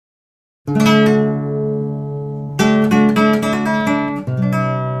Well,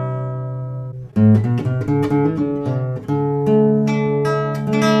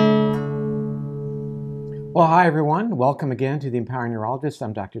 hi, everyone. Welcome again to The Empowering Neurologist.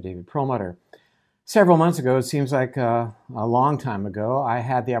 I'm Dr. David Perlmutter. Several months ago, it seems like a long time ago, I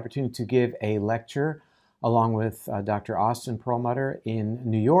had the opportunity to give a lecture along with Dr. Austin Perlmutter in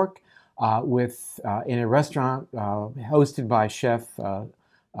New York in a restaurant hosted by chef,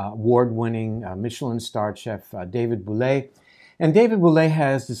 award-winning Michelin-starred chef David Bouley. And David Bouley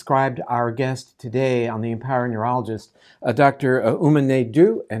has described our guest today on The Empowering Neurologist, Dr.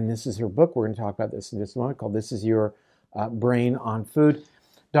 Naidoo, and this is her book. We're going to talk about this in just a moment, called This Is Your Brain on Food.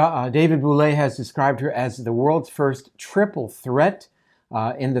 David Bouley has described her as the world's first triple threat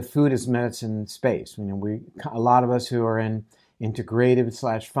in the food as medicine space. You know, a lot of us who are in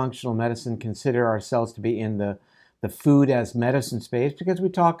integrative/functional medicine consider ourselves to be in the food as medicine space because we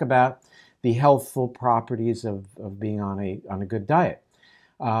talk about the healthful properties of being on a good diet.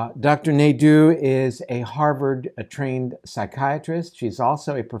 Dr. Naidoo is a Harvard-trained psychiatrist. She's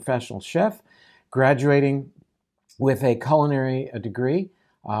also a professional chef, graduating with a culinary degree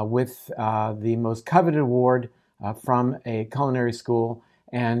with the most coveted award from a culinary school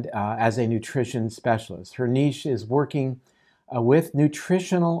and as a nutrition specialist. Her niche is working with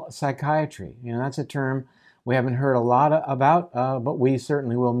nutritional psychiatry. You know, that's a term we haven't heard a lot about, but we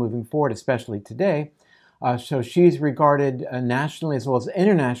certainly will moving forward, especially today. So she's regarded nationally as well as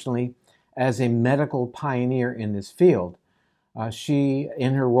internationally as a medical pioneer in this field. She,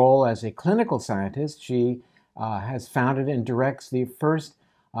 in her role as a clinical scientist, she has founded and directs the first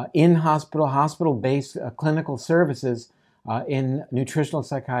hospital-based clinical services in nutritional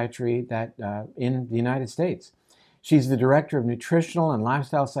psychiatry that in the United States. She's the director of nutritional and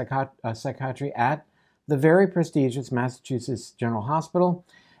lifestyle psychiatry at the very prestigious Massachusetts General Hospital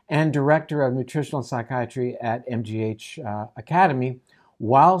and director of nutritional psychiatry at MGH Academy,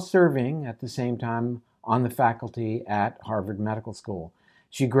 while serving at the same time on the faculty at Harvard Medical School.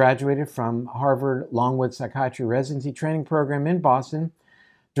 She graduated from Harvard Longwood Psychiatry Residency Training Program in Boston,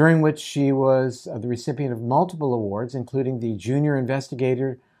 during which she was the recipient of multiple awards, including the Junior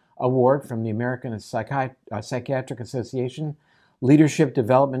Investigator Award from the American Psychiatric Association, Leadership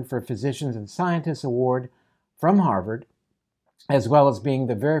Development for Physicians and Scientists Award from Harvard, as well as being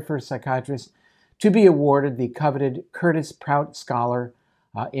the very first psychiatrist to be awarded the coveted Curtis Prout Scholar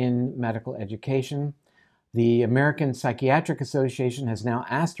in Medical Education. The American Psychiatric Association has now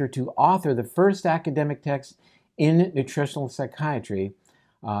asked her to author the first academic text in nutritional psychiatry.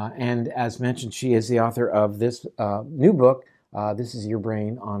 And as mentioned, she is the author of this new book, This Is Your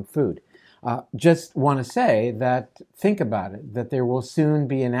Brain on Food. Just want to say that, think about it, that there will soon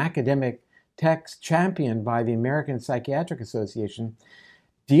be an academic text championed by the American Psychiatric Association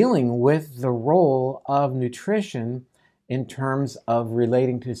dealing with the role of nutrition in terms of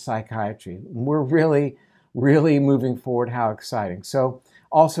relating to psychiatry. We're really, really moving forward. How exciting. So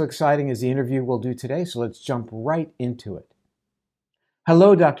also exciting is the interview we'll do today. So let's jump right into it.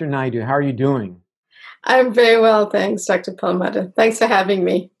 Hello, Dr. Naidoo. How are you doing? I'm very well, thanks, Dr. Perlmutter. Thanks for having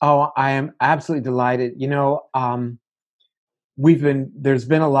me. Oh, I am absolutely delighted. You know, there's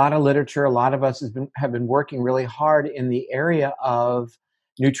been a lot of literature. A lot of us have been working really hard in the area of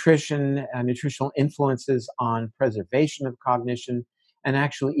nutrition and nutritional influences on preservation of cognition and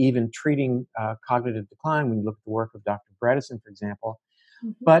actually even treating cognitive decline when you look at the work of Dr. Bredesen, for example.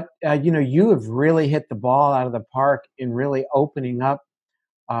 Mm-hmm. But, you have really hit the ball out of the park in really opening up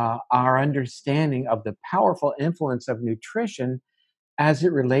our understanding of the powerful influence of nutrition as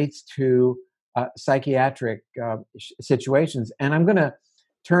it relates to psychiatric situations. And I'm going to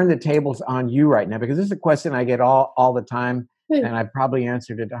turn the tables on you right now, because this is a question I get all the time, and I've probably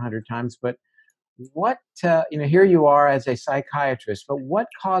answered it 100 times. But what, here you are as a psychiatrist, but what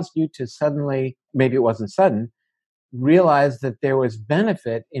caused you to suddenly, maybe it wasn't sudden, realize that there was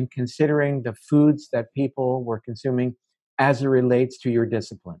benefit in considering the foods that people were consuming as it relates to your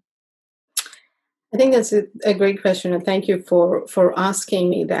discipline? I think that's a great question, and thank you for asking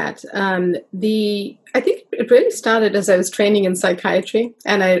me that. I think it really started as I was training in psychiatry,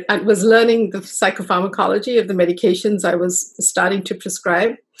 and I was learning the psychopharmacology of the medications I was starting to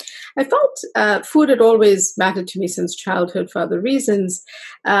prescribe. I felt food had always mattered to me since childhood for other reasons,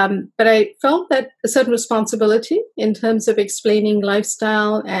 but I felt that a certain responsibility in terms of explaining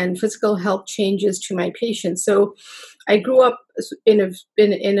lifestyle and physical health changes to my patients. So I grew up in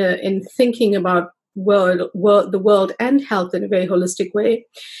thinking about the world and health in a very holistic way.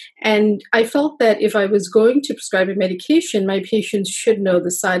 And I felt that if I was going to prescribe a medication, my patients should know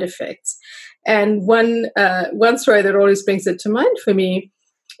the side effects. And one story that always brings it to mind for me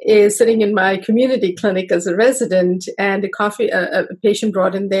is sitting in my community clinic as a resident, and a patient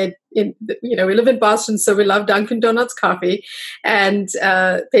brought in there. We live in Boston, so we love Dunkin' Donuts coffee. And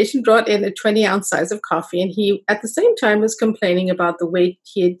patient brought in a 20-ounce size of coffee, and he, at the same time, was complaining about the weight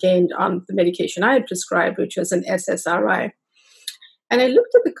he had gained on the medication I had prescribed, which was an SSRI. And I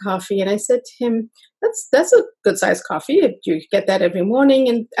looked at the coffee and I said to him, that's a good sized coffee. You get that every morning.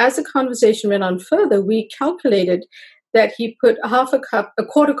 And as the conversation went on further, we calculated that he put a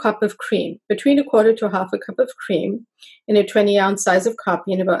quarter cup of cream, between a quarter to a half a cup of cream in a 20-ounce size of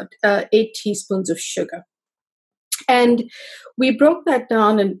coffee, and about 8 teaspoons of sugar. And we broke that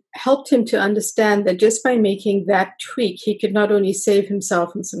down and helped him to understand that just by making that tweak, he could not only save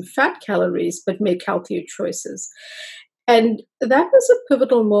himself in some fat calories, but make healthier choices. And that was a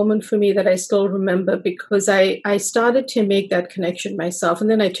pivotal moment for me that I still remember, because I started to make that connection myself, and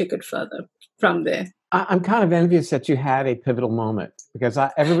then I took it further from there. I'm kind of envious that you had a pivotal moment, because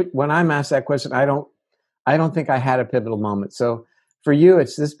when I'm asked that question, I don't think I had a pivotal moment. So for you,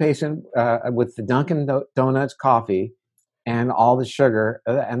 it's this patient with the Dunkin' Donuts coffee and all the sugar,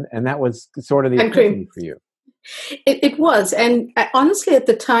 and that was sort of the epiphany for you. It was, and honestly, at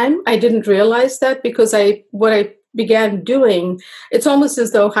the time, I didn't realize that, because what I began doing, it's almost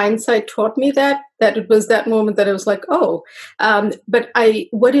as though hindsight taught me that it was that moment that I was like, oh. But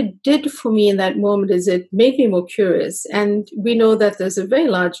what it did for me in that moment is it made me more curious. And we know that there's a very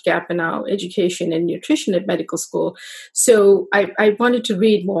large gap in our education and nutrition at medical school. So I wanted to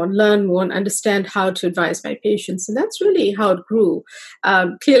read more and learn more and understand how to advise my patients. And that's really how it grew.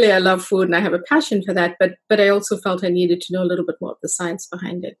 Clearly, I love food and I have a passion for that, but I also felt I needed to know a little bit more of the science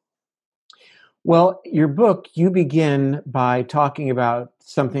behind it. Well, your book, you begin by talking about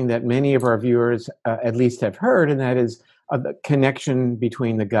something that many of our viewers at least have heard, and that is the connection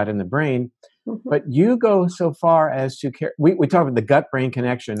between the gut and the brain. Mm-hmm. But you go so far as to we talk about the gut-brain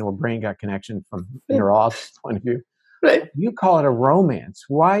connection, or brain-gut connection from a neurologist's point of view. Right. You call it a romance.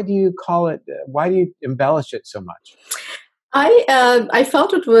 Why do you embellish it so much? I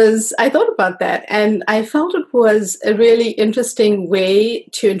felt I thought about that, and I felt it was a really interesting way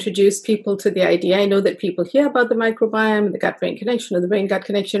to introduce people to the idea. I know that people hear about the microbiome, the gut-brain connection, or the brain-gut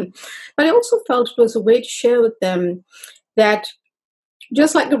connection, but I also felt it was a way to share with them that,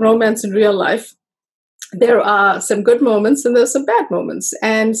 just like a romance in real life, there are some good moments and there's some bad moments,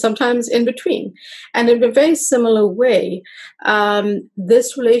 and sometimes in between. And in a very similar way,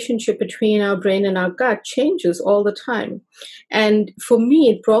 this relationship between our brain and our gut changes all the time. And for me,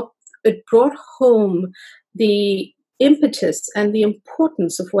 it brought home the impetus and the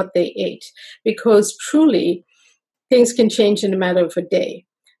importance of what they ate, because truly things can change in a matter of a day.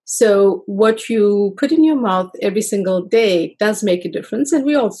 So what you put in your mouth every single day does make a difference. And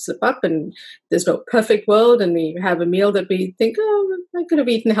we all slip up, and there's no perfect world, and we have a meal that we think, oh, I could have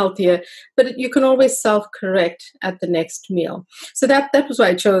eaten healthier. But you can always self-correct at the next meal. So that was why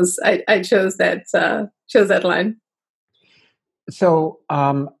I chose that line. So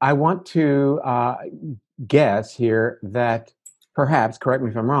I want to guess here that perhaps, correct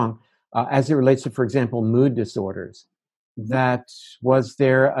me if I'm wrong, as it relates to, for example, mood disorders, that was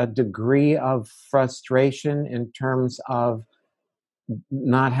there a degree of frustration in terms of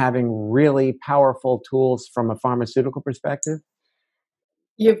not having really powerful tools from a pharmaceutical perspective?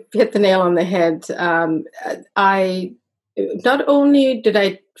 You've hit the nail on the head. I not only did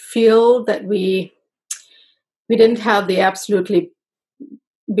I feel that we didn't have the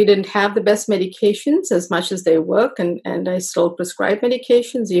best medications as much as they work, and I still prescribe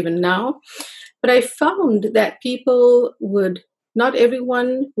medications even now. But I found that not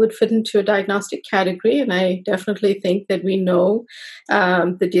everyone would fit into a diagnostic category, and I definitely think that we know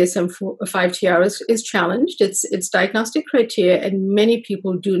the DSM-5 is challenged. It's diagnostic criteria, and many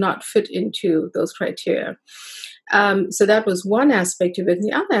people do not fit into those criteria. So that was one aspect of it. And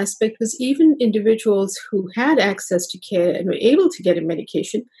the other aspect was even individuals who had access to care and were able to get a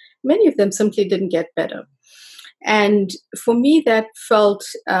medication, many of them simply didn't get better. And for me, that felt...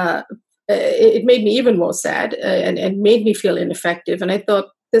 it made me even more sad and made me feel ineffective. And I thought,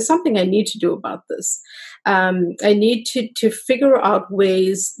 there's something I need to do about this. I need to figure out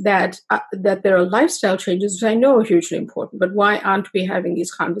ways that there are lifestyle changes, which I know are hugely important, but why aren't we having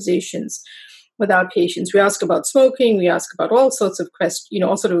these conversations with our patients? We ask about smoking, we ask about all sorts of questions,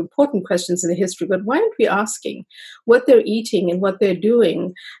 all sort of important questions in the history, but why aren't we asking what they're eating and what they're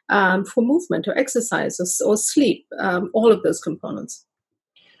doing for movement or exercise or sleep, all of those components?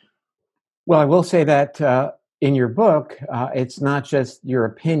 Well, I will say that in your book, it's not just your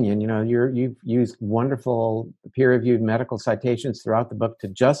opinion. You've used wonderful peer-reviewed medical citations throughout the book to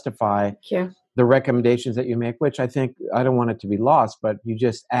justify the recommendations that you make, which I think I don't want it to be lost, but you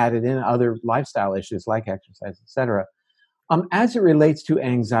just added in other lifestyle issues like exercise, etc. As it relates to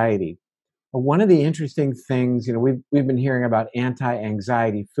anxiety, one of the interesting things, we've been hearing about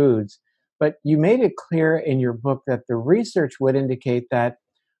anti-anxiety foods, but you made it clear in your book that the research would indicate that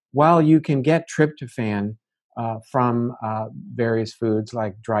while you can get tryptophan from various foods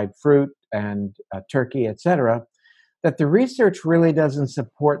like dried fruit and turkey, etc., that the research really doesn't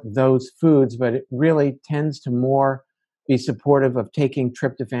support those foods, but it really tends to more be supportive of taking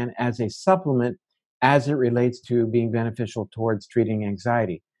tryptophan as a supplement as it relates to being beneficial towards treating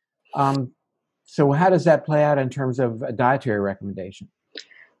anxiety. So how does that play out in terms of a dietary recommendation?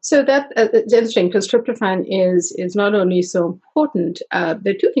 So that it's interesting because tryptophan is not only so important.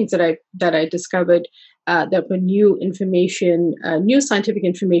 There are two things that I discovered that were new information, new scientific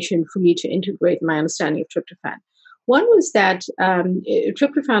information for me to integrate my understanding of tryptophan. One was that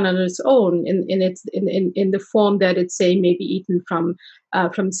tryptophan on its own, in the form that it's say may be eaten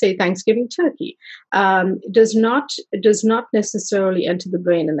from say Thanksgiving turkey, does not necessarily enter the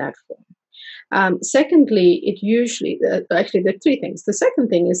brain in that form. Secondly, it usually, actually, there are three things. The second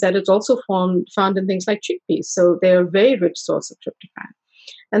thing is that it's also found in things like chickpeas. So they're a very rich source of tryptophan.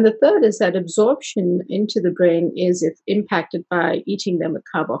 And the third is that absorption into the brain is impacted by eating them with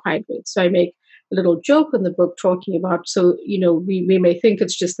carbohydrates. So I make a little joke in the book talking about, so, we may think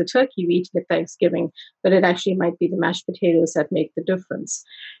it's just the turkey we eat at Thanksgiving, but it actually might be the mashed potatoes that make the difference.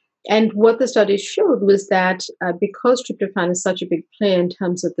 And what the studies showed was that because tryptophan is such a big player in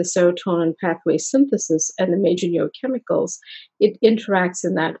terms of the serotonin pathway synthesis and the major neurochemicals, it interacts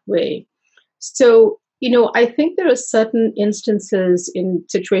in that way. So, I think there are certain instances in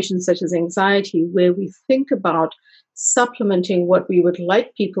situations such as anxiety where we think about supplementing what we would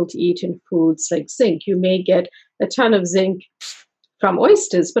like people to eat in foods like zinc. You may get a ton of zinc from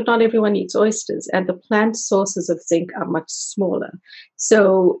oysters, but not everyone eats oysters, and the plant sources of zinc are much smaller.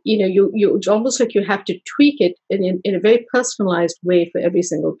 So, you it's almost like you have to tweak it in a very personalized way for every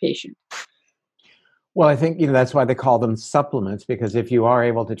single patient. Well, I think that's why they call them supplements, because if you are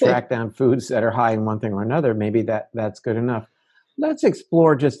able to track down foods that are high in one thing or another, maybe that's good enough. Let's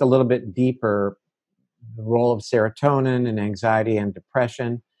explore just a little bit deeper the role of serotonin and anxiety and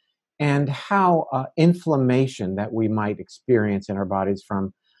depression, and how inflammation that we might experience in our bodies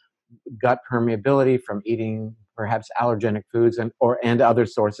from gut permeability, from eating perhaps allergenic foods and other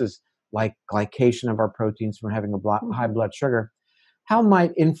sources like glycation of our proteins from having a high blood sugar. How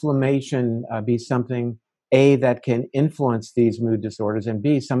might inflammation be something, A, that can influence these mood disorders, and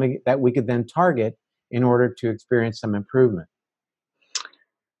B, something that we could then target in order to experience some improvement?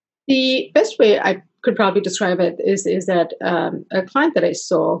 The best way I could probably describe it is that a client that I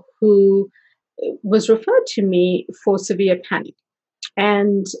saw who was referred to me for severe panic.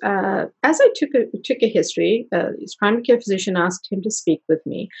 And as I took a history, his primary care physician asked him to speak with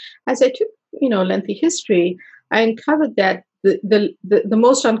me. As I took lengthy history, I uncovered that the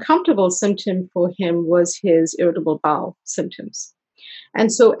most uncomfortable symptom for him was his irritable bowel symptoms.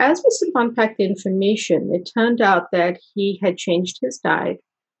 And so, as we sort of unpacked the information, it turned out that he had changed his diet.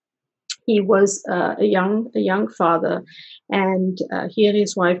 He was a young father, and he and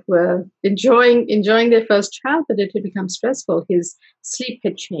his wife were enjoying their first child, but it had become stressful. His sleep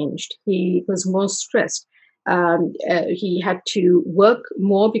had changed. He was more stressed. He had to work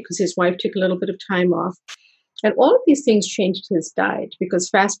more because his wife took a little bit of time off. And all of these things changed his diet because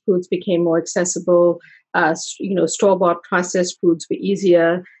fast foods became more accessible. Store-bought processed foods were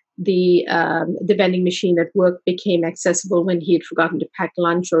easier. The vending machine at work became accessible when he had forgotten to pack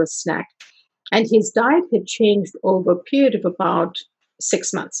lunch or a snack. And his diet had changed over a period of about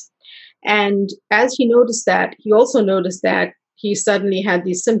 6 months. And as he noticed that, he also noticed that he suddenly had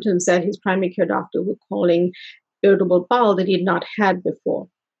these symptoms that his primary care doctor were calling irritable bowel that he had not had before.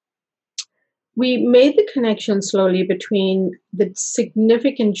 We made the connection slowly between the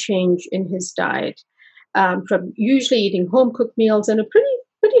significant change in his diet, from usually eating home cooked meals and a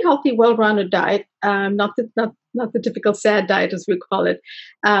pretty healthy, well-rounded diet, not the typical SAD diet as we call it,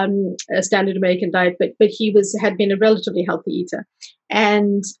 a standard American diet, but he had been a relatively healthy eater,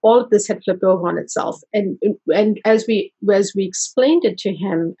 and all of this had flipped over on itself. And as we explained it to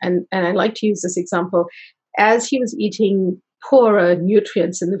him, and I like to use this example, as he was eating poorer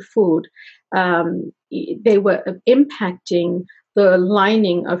nutrients in the food, they were impacting the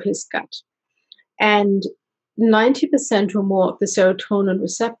lining of his gut. And 90% or more of the serotonin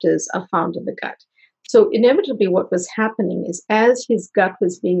receptors are found in the gut. So inevitably what was happening is as his gut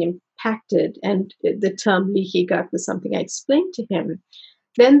was being impacted, and the term leaky gut was something I explained to him,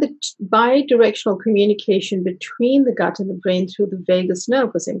 Then the bi-directional communication between the gut and the brain through the vagus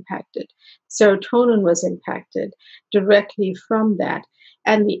nerve was impacted. Serotonin was impacted directly from that.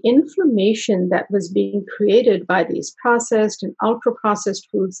 And the inflammation that was being created by these processed and ultra processed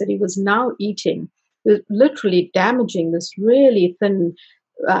foods that he was now eating was literally damaging this really thin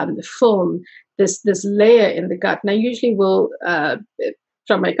film, this layer in the gut. And I usually will,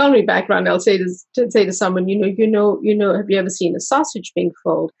 from my culinary background, I'll say to someone, have you ever seen a sausage being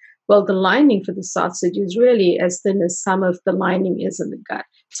folded? Well, the lining for the sausage is really as thin as some of the lining is in the gut,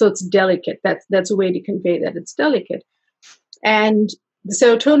 so it's delicate. That's a way to convey that it's delicate. And the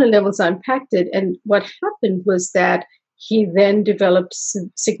serotonin levels are impacted. And what happened was that he then developed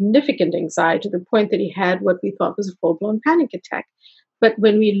significant anxiety to the point that he had what we thought was a full-blown panic attack. But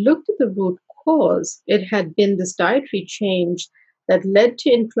when we looked at the root cause, it had been this dietary change that led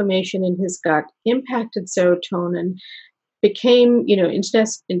to inflammation in his gut, impacted serotonin, became,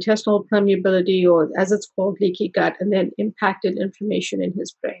 intestinal permeability, or as it's called, leaky gut, and then impacted inflammation in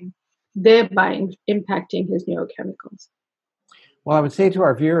his brain, thereby impacting his neurochemicals. Well, I would say to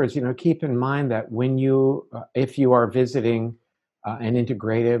our viewers, keep in mind that if you are visiting an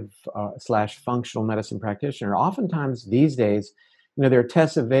integrative / functional medicine practitioner, oftentimes these days, there are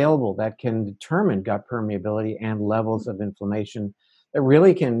tests available that can determine gut permeability and levels of inflammation that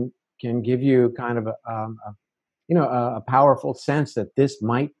really can give you kind of a powerful sense that this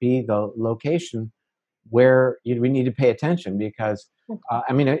might be the location where we need to pay attention. Because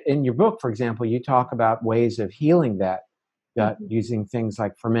in your book, for example, you talk about ways of healing that gut using things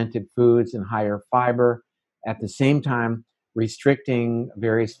like fermented foods and higher fiber, at the same time restricting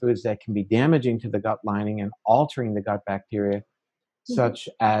various foods that can be damaging to the gut lining and altering the gut bacteria, such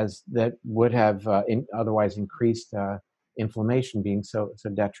as that would have otherwise increased inflammation, being so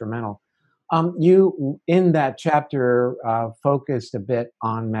detrimental. You, in that chapter, focused a bit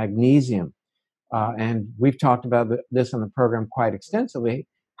on magnesium. And we've talked about this on the program quite extensively,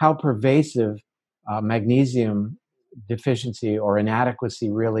 how pervasive magnesium deficiency or inadequacy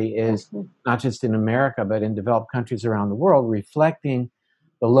really is, not just in America, but in developed countries around the world, reflecting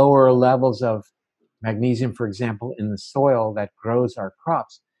the lower levels of magnesium, for example, in the soil that grows our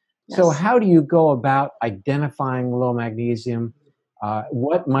crops. Yes. So how do you go about identifying low magnesium?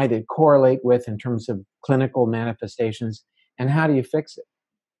 What might it correlate with in terms of clinical manifestations, and how do you fix it?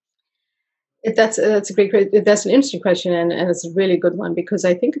 That's a that's an interesting question, and it's a really good one because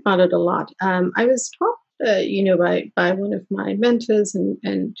I think about it a lot. I was taught, by one of my mentors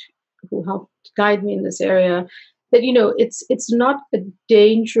and who helped guide me in this area, that it's not a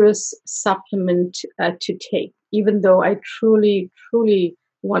dangerous supplement to take, even though I truly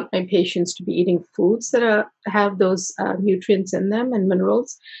want my patients to be eating foods that have those nutrients in them and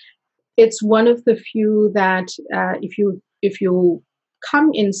minerals. It's one of the few that if you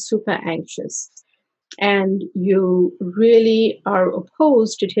come in super anxious and you really are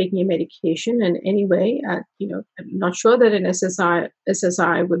opposed to taking a medication in any way, I'm not sure that an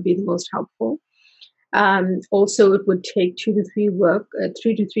SSRI would be the most helpful. Also, it would take 3 to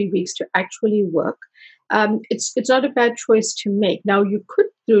 3 weeks to actually work. It's not a bad choice to make. Now, you could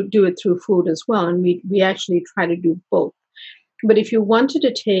do it through food as well, and we actually try to do both. But if you wanted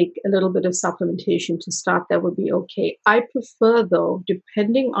to take a little bit of supplementation to start, that would be okay. I prefer, though,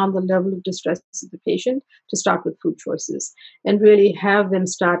 depending on the level of distress of the patient, to start with food choices and really have them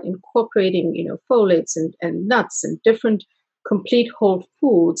start incorporating, folates and nuts and different complete whole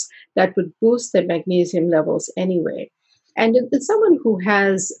foods that would boost their magnesium levels anyway. And in someone who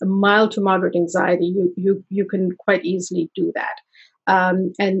has a mild to moderate anxiety, you can quite easily do that.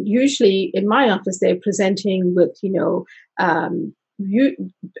 And usually in my office, they're presenting with,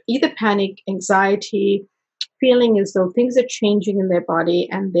 either panic, anxiety, feeling as though things are changing in their body,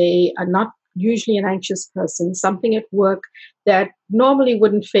 and they are not usually an anxious person. Something at work that normally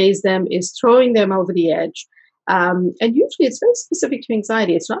wouldn't faze them is throwing them over the edge. And usually it's very specific to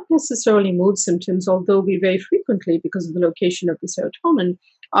anxiety. It's not necessarily mood symptoms, although we very frequently, because of the location of the serotonin,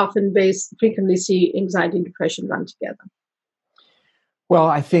 frequently see anxiety and depression run together. Well,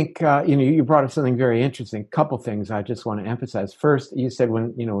 I think you brought up something very interesting. A couple things I just want to emphasize. First, you said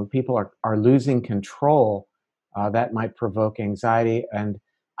when people are losing control, that might provoke anxiety. And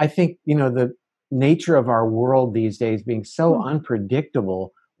I think the nature of our world these days being so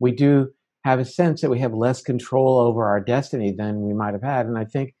unpredictable, we do have a sense that we have less control over our destiny than we might have had. And I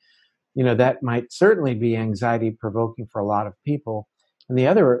think that might certainly be anxiety provoking for a lot of people. And the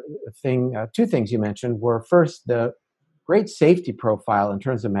other thing, two things you mentioned were, first, the great safety profile in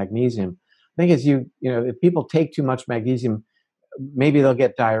terms of magnesium. I think if people take too much magnesium, maybe they'll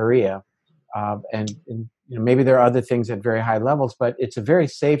get diarrhea. And maybe there are other things at very high levels, but it's a very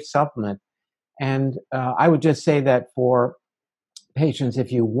safe supplement. And I would just say that for patients,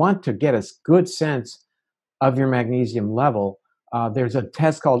 if you want to get a good sense of your magnesium level, there's a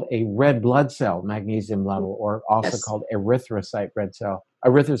test called a red blood cell magnesium level, or also Yes. called erythrocyte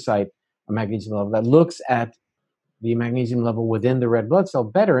magnesium level, that looks at the magnesium level within the red blood cell,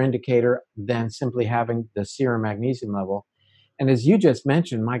 better indicator than simply having the serum magnesium level. And as you just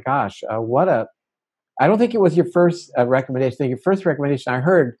mentioned, my gosh, I don't think it was your first recommendation. I think your first recommendation I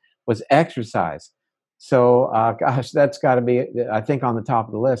heard was exercise. So, gosh, that's got to be, I think, on the top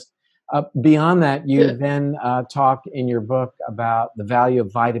of the list. Beyond that, you Yeah. then talk in your book about the value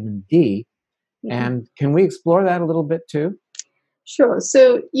of vitamin D. Mhm. And can we explore that a little bit too? Sure.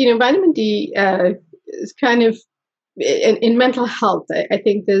 So, vitamin D is kind of in mental health. I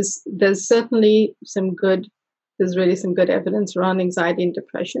think there's certainly there's really some good evidence around anxiety and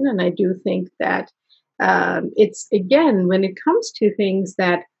depression, and I do think that it's, again, when it comes to things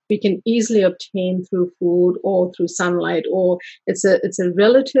that we can easily obtain through food or through sunlight, or it's a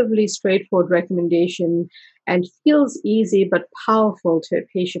relatively straightforward recommendation and feels easy but powerful to a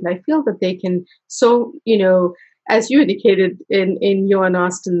patient. I feel that they can, so as you indicated in Johan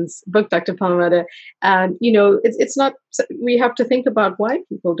Austin's book, Dr. Palmada, it's not, we have to think about why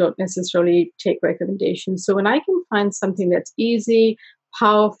people don't necessarily take recommendations. So when I can find something that's easy,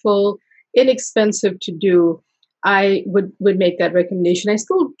 powerful, inexpensive to do, I would make that recommendation. I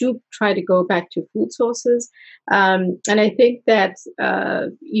still do try to go back to food sources, and I think that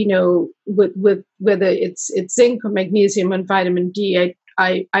with whether it's zinc or magnesium and vitamin D,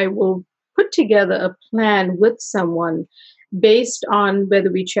 I will put together a plan with someone based on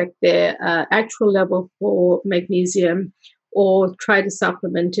whether we check their actual level for magnesium or try to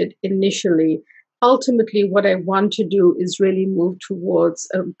supplement it initially. Ultimately, what I want to do is really move towards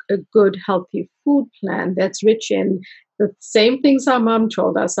a good, healthy food plan that's rich in the same things our mom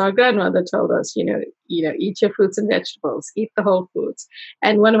told us, our grandmother told us. Eat your fruits and vegetables, eat the whole foods.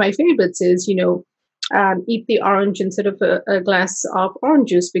 And one of my favorites is, eat the orange instead of a glass of orange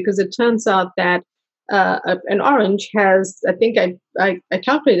juice, because it turns out that an orange has, I think I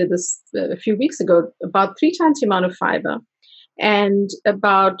calculated this a few weeks ago, about 3 times the amount of fiber, and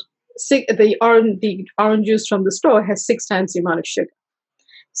about the orange juice from the store has 6 times the amount of sugar.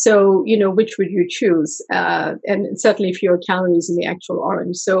 So, which would you choose? And certainly fewer calories in the actual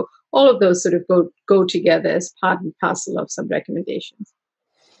orange. So all of those sort of go together as part and parcel of some recommendations.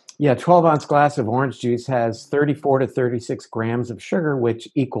 Yeah, 12-ounce glass of orange juice has 34 to 36 grams of sugar, which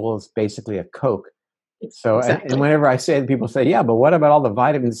equals basically a Coke. So, and Exactly. whenever I say it, people say, yeah, but what about all the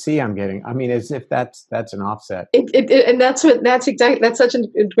vitamin C I'm getting? I mean, as if that's an offset. And that's such a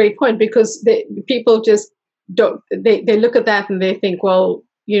great point, because people just don't, they look at that and they think, well,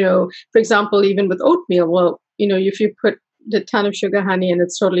 for example, even with oatmeal, well, if you put a ton of sugar, honey, and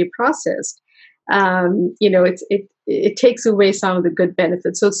it's totally processed, it takes away some of the good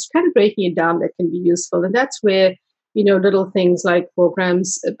benefits. So it's kind of breaking it down that can be useful, and that's where little things like 4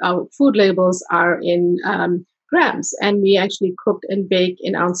 grams. Our food labels are in grams, and we actually cook and bake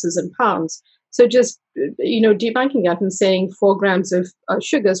in ounces and pounds. So just debunking that and saying 4 grams of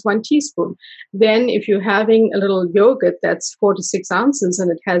sugar is 1 teaspoon. Then if you're having a little yogurt that's 4 to 6 ounces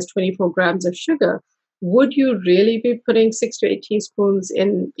and it has 24 grams of sugar, would you really be putting 6 to 8 teaspoons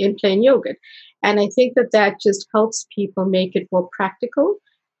in plain yogurt? And I think that just helps people make it more practical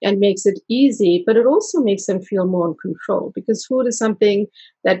and makes it easy, but it also makes them feel more in control, because food is something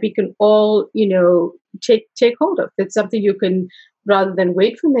that we can all, take hold of. It's something you can, rather than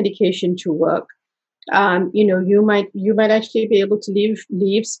wait for medication to work. You might actually be able to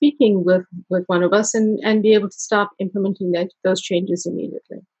leave speaking with one of us and be able to start implementing those changes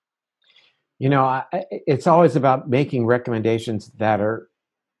immediately. It's always about making recommendations that are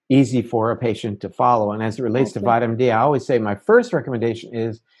easy for a patient to follow. And as it relates to Exactly. vitamin D, I always say my first recommendation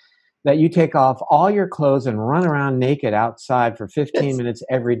is that you take off all your clothes and run around naked outside for 15 Yes. minutes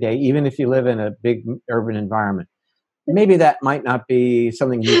every day, even if you live in a big urban environment. Maybe that might not be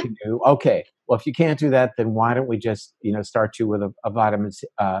something you can do. Okay, well, if you can't do that, then why don't we just, start you with a vitamin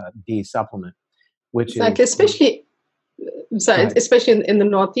D supplement, which is, Exactly. Especially in the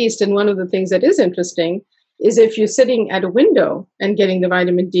Northeast. And one of the things that is interesting is if you're sitting at a window and getting the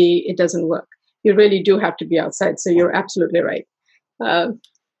vitamin D, it doesn't work. You really do have to be outside. So you're absolutely right. Uh,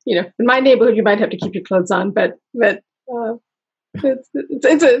 in my neighborhood, you might have to keep your clothes on, but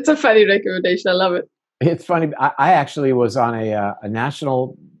it's a funny recommendation. I love it. it's funny. I actually was on a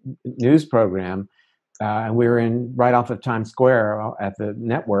national news program, and we were right off of Times Square at the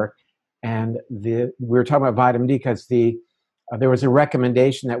network, and we were talking about vitamin D because the there was a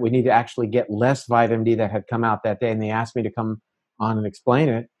recommendation that we need to actually get less vitamin D that had come out that day, and they asked me to come on and explain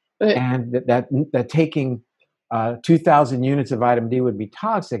it, Right. and that taking 2,000 units of vitamin D would be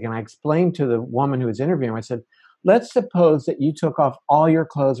toxic. And I explained to the woman who was interviewing, I said, let's suppose that you took off all your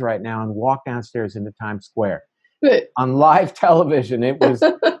clothes right now and walked downstairs into Times Square. Right. On live television, it was,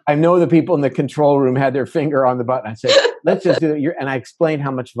 I know the people in the control room had their finger on the button. I said, let's just do it. And I explained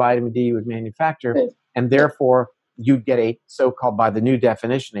how much vitamin D you would manufacture, Right. and therefore you'd get a so-called, by the new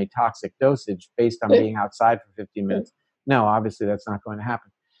definition, a toxic dosage based on Right. being outside for 15 minutes. No, obviously that's not going to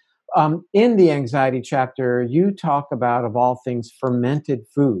happen. In the anxiety chapter, you talk about, of all things, fermented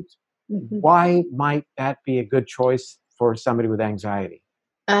foods. Mm-hmm. Why might that be a good choice for somebody with anxiety?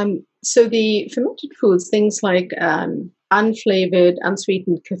 So the fermented foods, things like unflavored,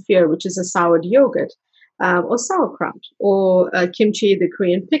 unsweetened kefir, which is a soured yogurt, or sauerkraut, or kimchi, the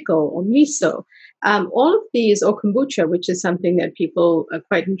Korean pickle, or miso, all of these, or kombucha, which is something that people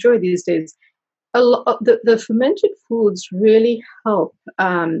quite enjoy these days. The fermented foods really help.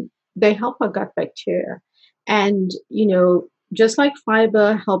 They help our gut bacteria, and just like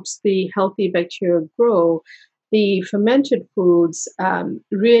fiber helps the healthy bacteria grow, the fermented foods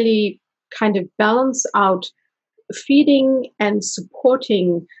really kind of balance out, feeding and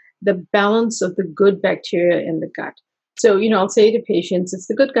supporting the balance of the good bacteria in the gut. So, I'll say to patients, it's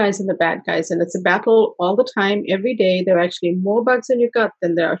the good guys and the bad guys, and it's a battle all the time, every day. There are actually more bugs in your gut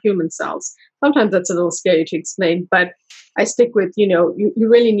than there are human cells. Sometimes that's a little scary to explain, but I stick with, you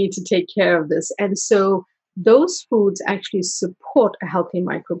really need to take care of this. And so those foods actually support a healthy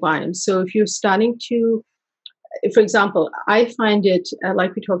microbiome. So if you're starting to, for example, I find it,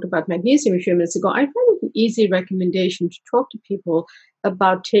 like we talked about magnesium a few minutes ago, I find it an easy recommendation to talk to people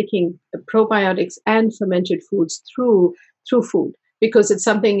about taking probiotics and fermented foods through food, because it's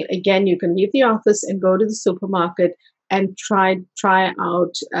something, again, you can leave the office and go to the supermarket and try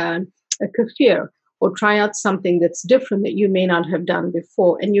out a kefir, or try out something that's different that you may not have done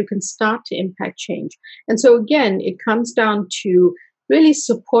before, and you can start to impact change. And so again, it comes down to really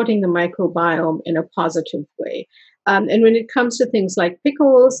supporting the microbiome in a positive way. And when it comes to things like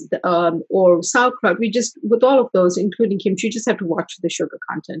pickles or sauerkraut, with all of those, including kimchi, you just have to watch the sugar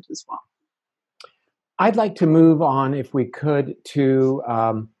content as well. I'd like to move on, if we could, to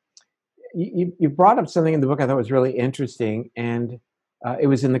you brought up something in the book I thought was really interesting, and it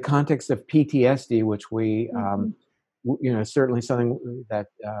was in the context of PTSD, which we, certainly something that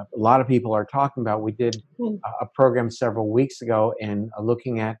a lot of people are talking about. We did a program several weeks ago in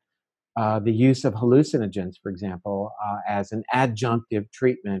looking at the use of hallucinogens, for example, as an adjunctive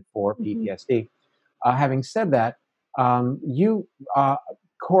treatment for PTSD. Having said that, you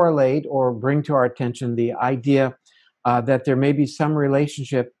correlate or bring to our attention the idea that there may be some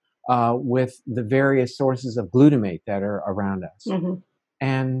relationship with the various sources of glutamate that are around us.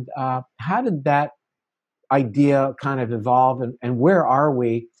 And how did that idea kind of evolve, and where are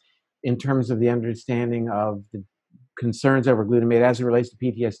we in terms of the understanding of the concerns over glutamate as it relates to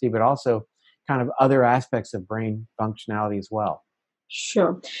PTSD, but also kind of other aspects of brain functionality as well?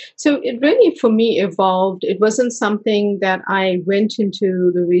 Sure. So it really, for me, evolved. It wasn't something that I went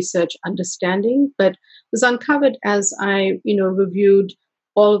into the research understanding, but was uncovered as I, reviewed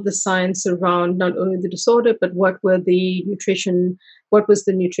all of the science around not only the disorder, but what was the nutrition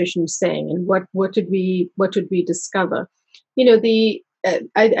saying, and what did we discover?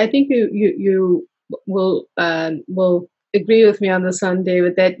 I think you will agree with me on this one,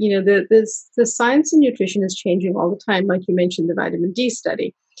 David, that the science in nutrition is changing all the time. Like you mentioned, the vitamin D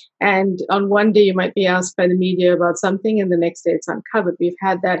study, and on one day you might be asked by the media about something, and the next day it's uncovered. We've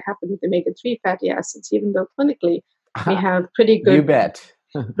had that happen with omega-3 fatty acids, even though clinically we have pretty good you bet.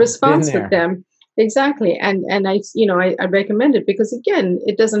 response with them. Exactly, and I recommend it because, again,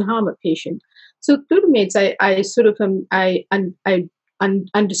 it doesn't harm a patient. So glutamates, I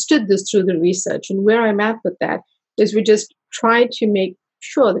understood this through the research, and where I'm at with that is we just try to make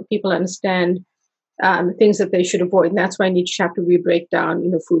sure that people understand things that they should avoid. And that's why in each chapter we break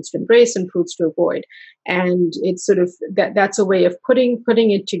down, foods to embrace and foods to avoid. And it's sort of that's a way of putting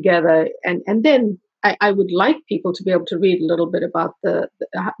it together. And then I would like people to be able to read a little bit about the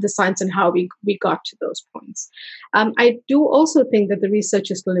science and how we got to those points. I do also think that the research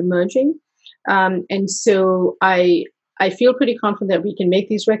is still emerging. And so I feel pretty confident that we can make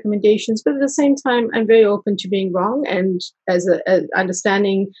these recommendations, but at the same time, I'm very open to being wrong. And as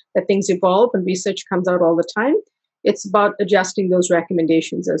understanding that things evolve and research comes out all the time, it's about adjusting those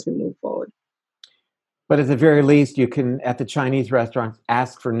recommendations as we move forward. But at the very least, you can, at the Chinese restaurants,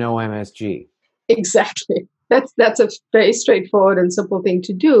 ask for no MSG. Exactly. That's a very straightforward and simple thing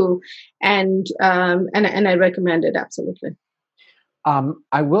to do, and I recommend it absolutely.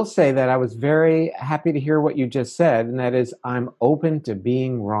 I will say that I was very happy to hear what you just said, and that is, I'm open to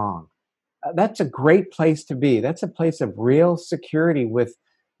being wrong. That's a great place to be. That's a place of real security with,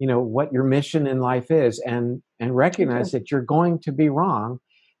 what your mission in life is, and recognize Okay. that you're going to be wrong,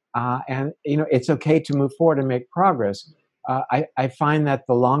 and it's okay to move forward and make progress. I find that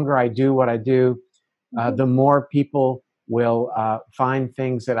the longer I do what I do, Mhm. the more people will find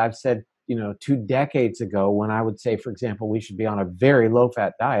things that I've said, 2 decades ago, when I would say, for example, we should be on a very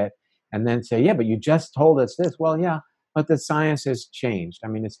low-fat diet, and then say, yeah, but you just told us this. Well, yeah, but the science has changed. I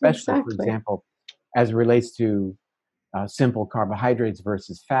mean, especially, for Exactly. example, as it relates to simple carbohydrates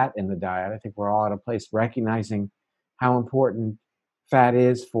versus fat in the diet. I think we're all at a place recognizing how important fat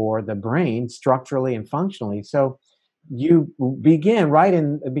is for the brain structurally and functionally. So you begin right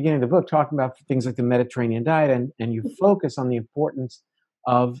in the beginning of the book talking about things like the Mediterranean diet, and you focus on the importance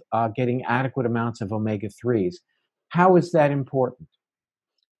of getting adequate amounts of omega 3s. How is that important?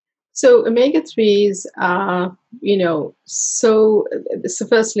 So omega threes are, so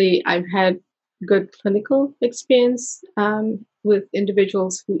firstly, I've had good clinical experience with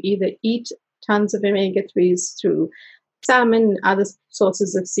individuals who either eat tons of omega threes through salmon, other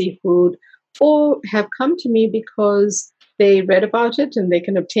sources of seafood, or have come to me because they read about it and they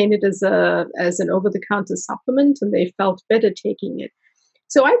can obtain it as an over the counter supplement, and they felt better taking it.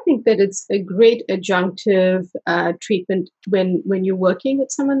 So I think that it's a great adjunctive treatment when you're working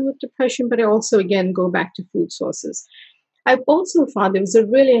with someone with depression. But I also again go back to food sources. I've also found there was a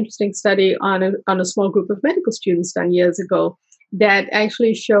really interesting study on a small group of medical students done years ago that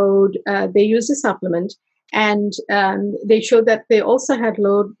actually showed they used a supplement, and they showed that they also had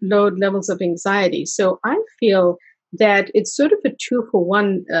low levels of anxiety. So I feel that it's sort of a two for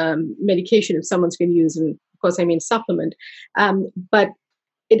one medication if someone's going to use, and of course I mean supplement, but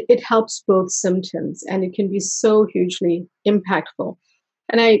it helps both symptoms, and it can be so hugely impactful.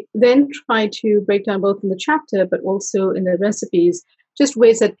 And I then try to break down both in the chapter, but also in the recipes, just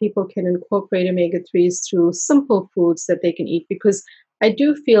ways that people can incorporate omega 3s through simple foods that they can eat. Because I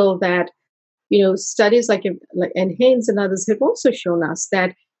do feel that, studies like and Haynes and others have also shown us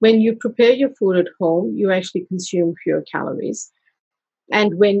that when you prepare your food at home, you actually consume fewer calories.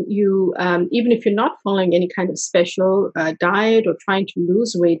 And when you, even if you're not following any kind of special diet or trying to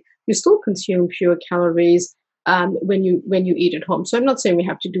lose weight, you still consume fewer calories when you eat at home. So I'm not saying we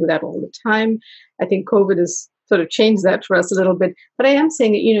have to do that all the time. I think COVID has sort of changed that for us a little bit. But I am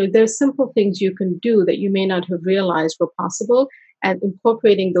saying that there's simple things you can do that you may not have realized were possible, and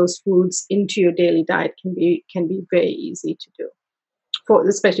incorporating those foods into your daily diet can be very easy to do, for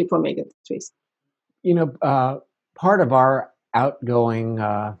especially for omega threes. You know, Part of our outgoing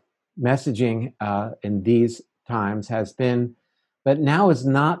messaging in these times has been that now is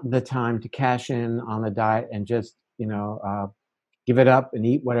not the time to cash in on the diet and just, give it up and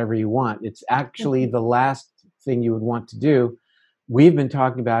eat whatever you want. It's actually Mhm. the last thing you would want to do. We've been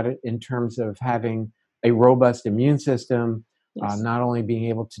talking about it in terms of having a robust immune system, Yes. not only being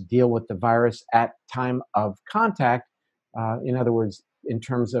able to deal with the virus at time of contact, in other words, in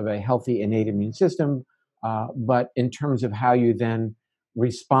terms of a healthy innate immune system, but in terms of how you then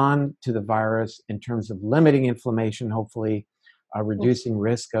respond to the virus in terms of limiting inflammation, hopefully Yes. reducing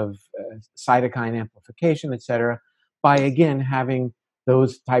risk of cytokine amplification, et cetera, by Yes. again having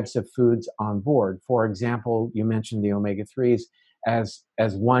those types of foods on board. For example, you mentioned the omega 3s as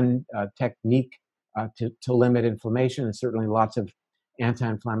one technique to limit inflammation, and certainly lots of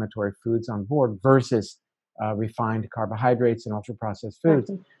anti-inflammatory foods on board versus refined carbohydrates and ultra processed foods.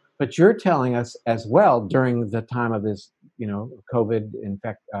 Exactly. But you're telling us as well during the time of this, COVID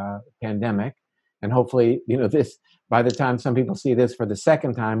pandemic, and hopefully, this by the time some people see this for the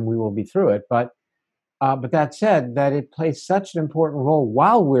second time, we will be through it. But that said, that it plays such an important role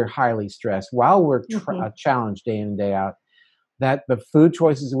while we're highly stressed, while we're Mhm. challenged day in and day out, that the food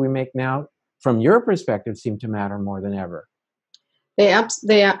choices we make now, from your perspective, seem to matter more than ever.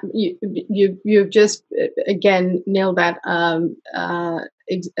 You've just again nailed that,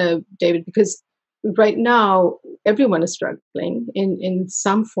 David, because right now everyone is struggling in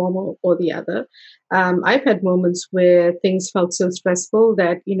some form or the other. I've had moments where things felt so stressful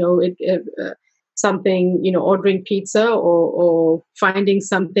that something, ordering pizza or finding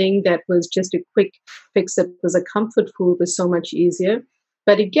something that was just a quick fix that was a comfort food was so much easier.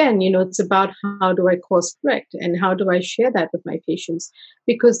 But again, it's about how do I course correct and how do I share that with my patients?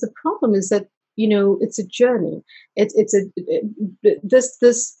 Because the problem is that, it's a journey.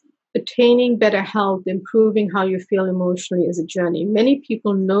 This attaining better health, improving how you feel emotionally is a journey. Many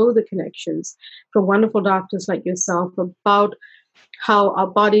people know the connections from wonderful doctors like yourself about how our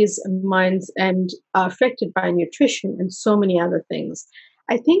bodies and minds and are affected by nutrition and so many other things.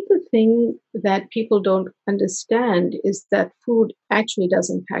 I think the thing that people don't understand is that food actually does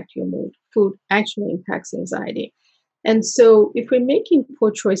impact your mood. Food actually impacts anxiety. And so if we're making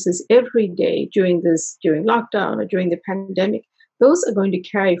poor choices every day during lockdown or during the pandemic, those are going to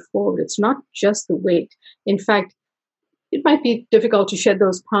carry forward. It's not just the weight. In fact, it might be difficult to shed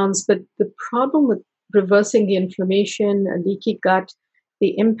those pounds, but the problem with reversing the inflammation, a leaky gut,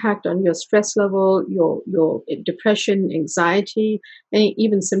 the impact on your stress level, your depression, anxiety, and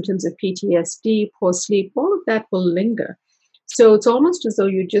even symptoms of PTSD, poor sleep, all of that will linger. So it's almost as though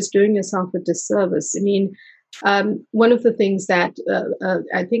you're just doing yourself a disservice. I mean, one of the things that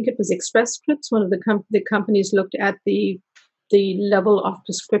I think it was Express Scripts, one of the companies looked at the level of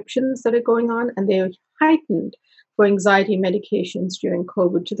prescriptions that are going on, and they are heightened for anxiety medications during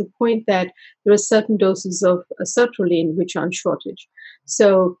COVID to the point that there are certain doses of sertraline which are on shortage.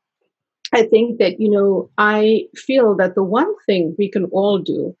 So I think that, I feel that the one thing we can all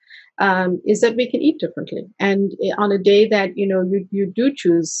do is that we can eat differently. And on a day that, you do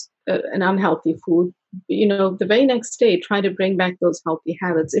choose an unhealthy food, the very next day, try to bring back those healthy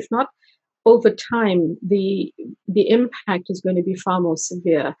habits. If not, over time, the impact is going to be far more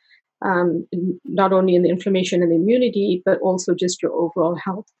severe, not only in the inflammation and the immunity, but also just your overall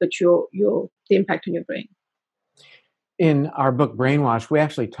health, but the impact on your brain. In our book Brainwash, we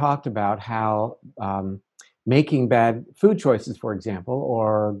actually talked about how making bad food choices, for example,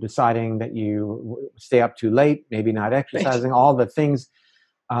 or deciding that you stay up too late, maybe not exercising, all the things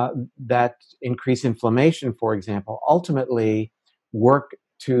that increase inflammation, for example, ultimately work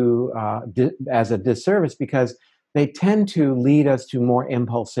as a disservice because they tend to lead us to more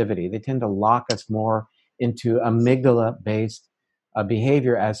impulsivity. They tend to lock us more into amygdala-based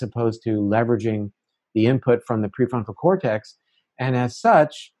behavior as opposed to leveraging the input from the prefrontal cortex. And as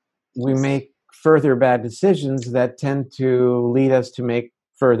such, we make further bad decisions that tend to lead us to make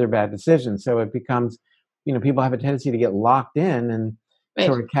further bad decisions. So it becomes, people have a tendency to get locked in and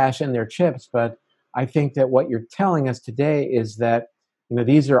sort of cash in their chips. But I think that what you're telling us today is that,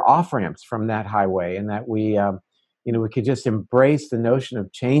 these are off-ramps from that highway, and that we could just embrace the notion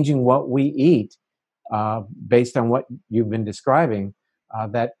of changing what we eat based on what you've been describing,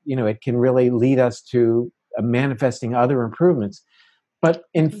 that, it can really lead us to manifesting other improvements. But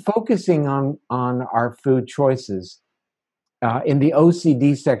in focusing on our food choices, in the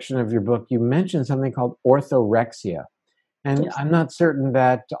OCD section of your book, you mentioned something called orthorexia. And Yes. I'm not certain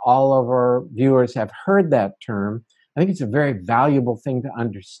that all of our viewers have heard that term. I think it's a very valuable thing to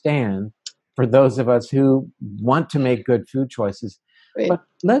understand for those of us who want to make good food choices. Right. But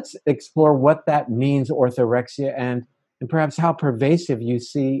let's explore what that means, orthorexia, and perhaps how pervasive you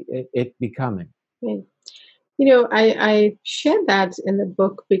see it becoming. Right. I shared that in the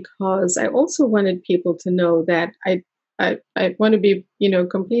book because I also wanted people to know that I want to be,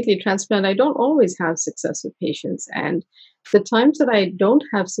 completely transparent. I don't always have success with patients. And the times that I don't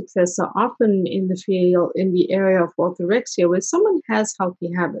have success are often in the area of orthorexia, where someone has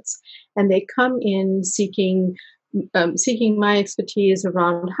healthy habits and they come in seeking my expertise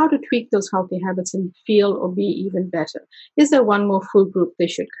around how to tweak those healthy habits and feel or be even better. Is there one more food group they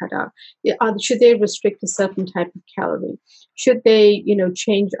should cut out? Should they restrict a certain type of calorie? Should they,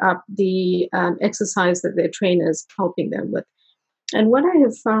 change up the exercise that their trainer is helping them with? And what I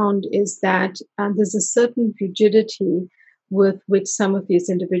have found is that there's a certain rigidity with which some of these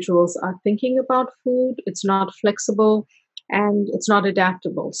individuals are thinking about food. It's not flexible and it's not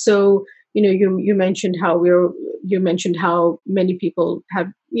adaptable. So, you mentioned how many people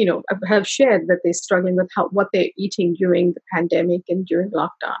have shared that they're struggling with what they're eating during the pandemic and during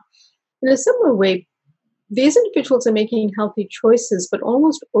lockdown. In a similar way, these individuals are making healthy choices, but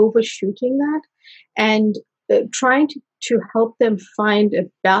almost overshooting that and trying to help them find a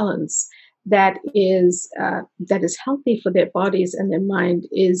balance that is healthy for their bodies and their mind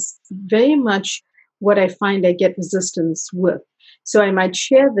is very much what I find I get resistance with. So I might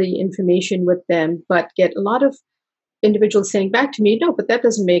share the information with them, but get a lot of individuals saying back to me, no, but that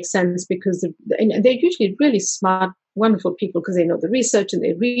doesn't make sense because and they're usually really smart, wonderful people because they know the research and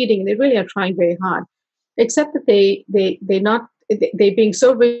they're reading and they really are trying very hard, except that they're being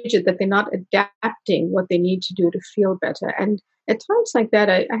so rigid that they're not adapting what they need to do to feel better. And at times like that,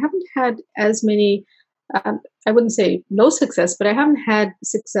 I haven't had as many, I wouldn't say no success, but I haven't had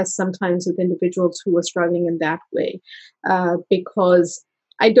success sometimes with individuals who are struggling in that way because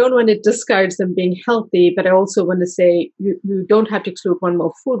I don't want to discourage them being healthy, but I also want to say you don't have to exclude one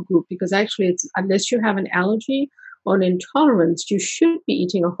more food group because actually it's unless you have an allergy or an intolerance, you should be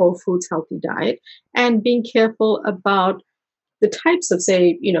eating a whole foods healthy diet and being careful about the types of,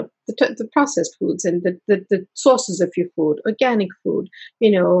 say, the processed foods and the sources of your food, organic food.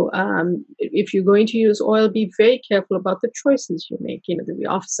 If you're going to use oil, be very careful about the choices you make. We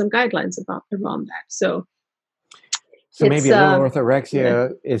offer some guidelines about around that. So So maybe it's a little yeah,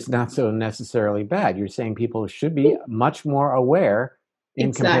 orthorexia is not so necessarily bad. You're saying people should be much more aware in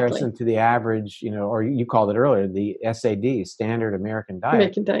exactly. comparison to the average, or you called it earlier, the SAD, standard American diet,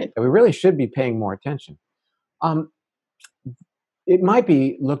 American diet. that we really should be paying more attention. Um, it might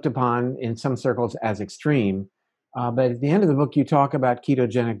be looked upon in some circles as extreme, but at the end of the book, you talk about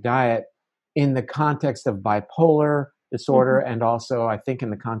ketogenic diet in the context of bipolar disorder Hmm. and also, I think, in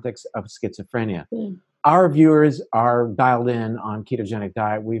the context of schizophrenia. Yeah. Our viewers are dialed in on ketogenic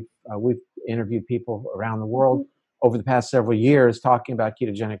diet. We've interviewed people around the world Hmm. over the past several years talking about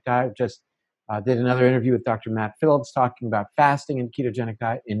ketogenic diet. Just did another interview with Dr. Matt Phillips talking about fasting and ketogenic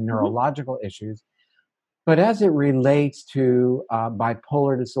diet in Hmm. neurological issues. But as it relates to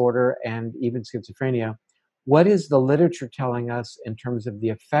bipolar disorder and even schizophrenia, what is the literature telling us in terms of the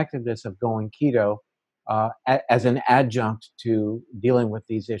effectiveness of going keto as an adjunct to dealing with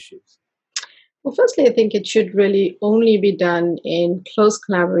these issues? Well, firstly, I think it should really only be done in close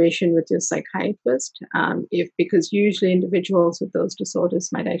collaboration with your psychiatrist, if because usually individuals with those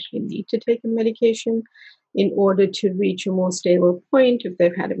disorders might actually need to take a medication in order to reach a more stable point if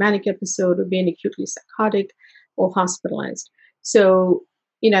they've had a manic episode or been acutely psychotic or hospitalized. So,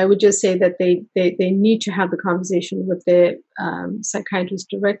 I would just say that they need to have the conversation with their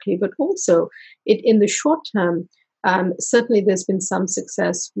psychiatrist directly, but also in the short term, certainly, there's been some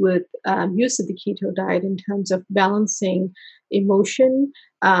success with use of the keto diet in terms of balancing emotion.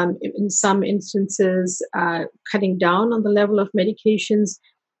 In some instances, cutting down on the level of medications.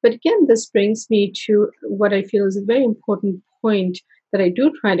 But again, this brings me to what I feel is a very important point that I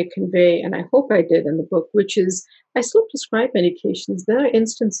do try to convey, and I hope I did in the book, which is I still prescribe medications. There are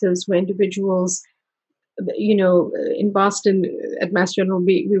instances where individuals in Boston at Mass General,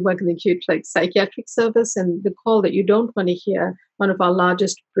 we work in the acute like psychiatric service, and the call that you don't want to hear, one of our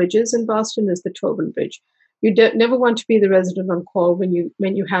largest bridges in Boston is the Tobin Bridge. You never want to be the resident on call when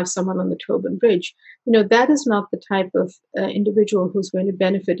you have someone on the Tobin Bridge. That is not the type of individual who's going to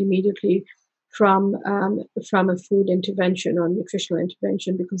benefit immediately from a food intervention or nutritional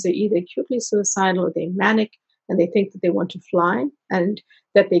intervention because they're either acutely suicidal or they're manic and they think that they want to fly and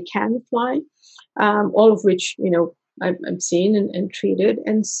that they can fly, all of which I've seen and treated.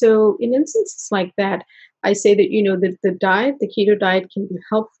 And so, in instances like that, I say that the keto diet, can be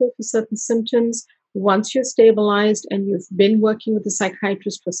helpful for certain symptoms once you're stabilized and you've been working with a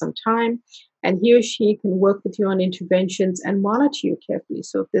psychiatrist for some time, and he or she can work with you on interventions and monitor you carefully.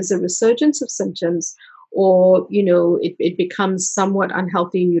 So, if there's a resurgence of symptoms, or it becomes somewhat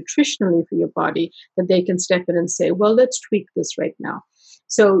unhealthy nutritionally for your body, that they can step in and say, well, let's tweak this right now.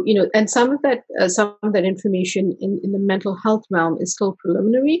 So, and some of that information in the mental health realm is still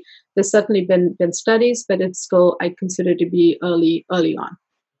preliminary. There's certainly been studies, but it's still, I consider, to be early on.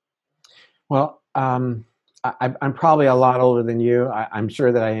 Well, I'm probably a lot older than you. I'm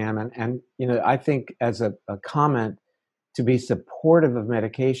sure that I am, and I think as a comment to be supportive of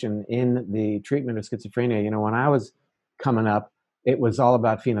medication in the treatment of schizophrenia. When I was coming up, it was all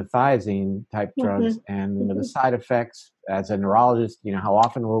about phenothiazine type drugs, Hmm. and the Hmm. side effects. As a neurologist, how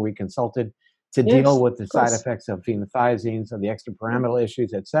often were we consulted to deal Yes, with the of side course. effects of phenothiazine, so the extrapyramidal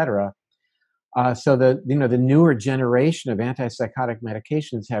issues, et cetera. So the newer generation of antipsychotic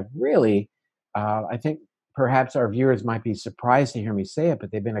medications have really, I think perhaps our viewers might be surprised to hear me say it,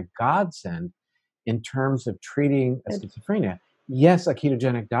 but they've been a godsend in terms of treating a Good. schizophrenia. Yes, a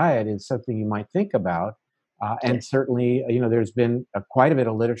ketogenic diet is something you might think about, and Yes. certainly there's been quite a bit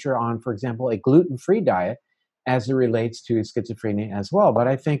of literature on, for example, a gluten-free diet as it relates to schizophrenia as well. But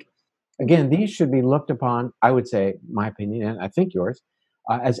I think Hmm. again these should be looked upon, I would say, my opinion, and I think yours,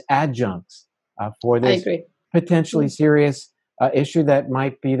 as adjuncts for I this agree. potentially Mm. serious issue that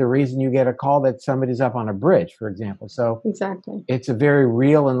might be the reason you get a call that somebody's up on a bridge, for example. So Exactly. it's a very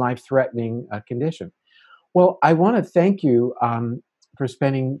real and life-threatening condition. Well, I want to thank you for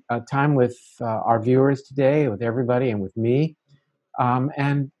spending time with our viewers today, with everybody, and with me.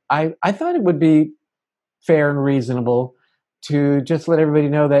 And I thought it would be fair and reasonable to just let everybody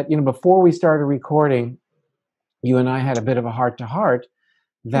know that before we started recording, you and I had a bit of a heart-to-heart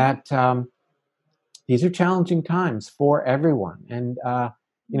Hmm. that these are challenging times for everyone. And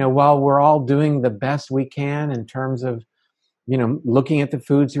while we're all doing the best we can in terms of looking at the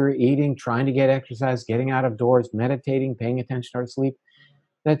foods we're eating, trying to get exercise, getting out of doors, meditating, paying attention to our sleep,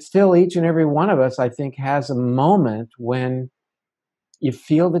 that still each and every one of us, I think, has a moment when you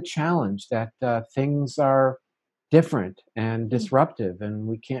feel the challenge that things are different and disruptive, and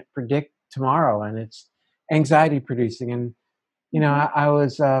we can't predict tomorrow, and it's anxiety producing. And I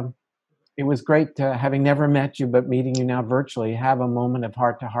was. It was great to, having never met you, but meeting you now virtually, have a moment of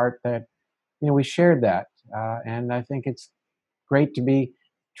heart to heart that we shared that, and I think it's great to be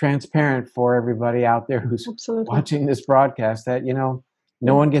transparent for everybody out there who's Absolutely. watching this broadcast that no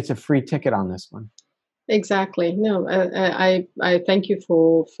one gets a free ticket on this one. Exactly. No, I thank you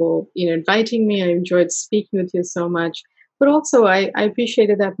for inviting me. I enjoyed speaking with you so much, but also I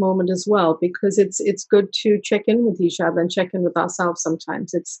appreciated that moment as well because it's good to check in with each other and check in with ourselves.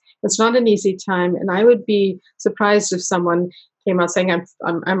 Sometimes it's not an easy time, and I would be surprised if someone came out saying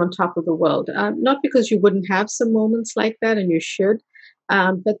I'm on top of the world. Not because you wouldn't have some moments like that, and you should,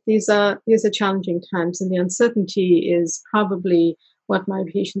 but these are challenging times, and the uncertainty is probably what my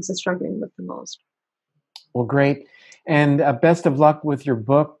patients are struggling with the most. Well, great. And best of luck with your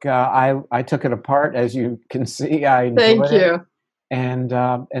book. I took it apart, as you can see. I Thank enjoyed it, you.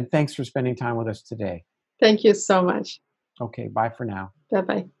 and thanks for spending time with us today. Thank you so much. Okay, bye for now. Bye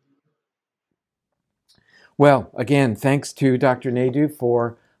bye. Well, again, thanks to Dr. Naidoo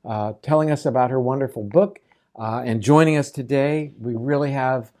for telling us about her wonderful book and joining us today. We really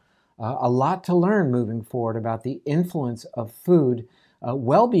have a lot to learn moving forward about the influence of food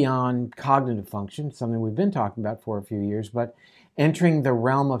well beyond cognitive function, something we've been talking about for a few years, but entering the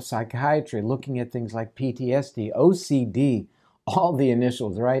realm of psychiatry, looking at things like PTSD, OCD, all the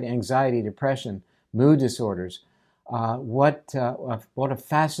initials, right? Anxiety, depression, mood disorders. What a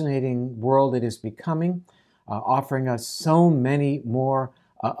fascinating world it is becoming, offering us so many more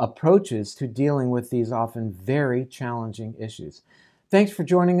approaches to dealing with these often very challenging issues. Thanks for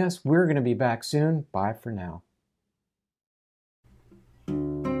joining us. We're going to be back soon. Bye for now.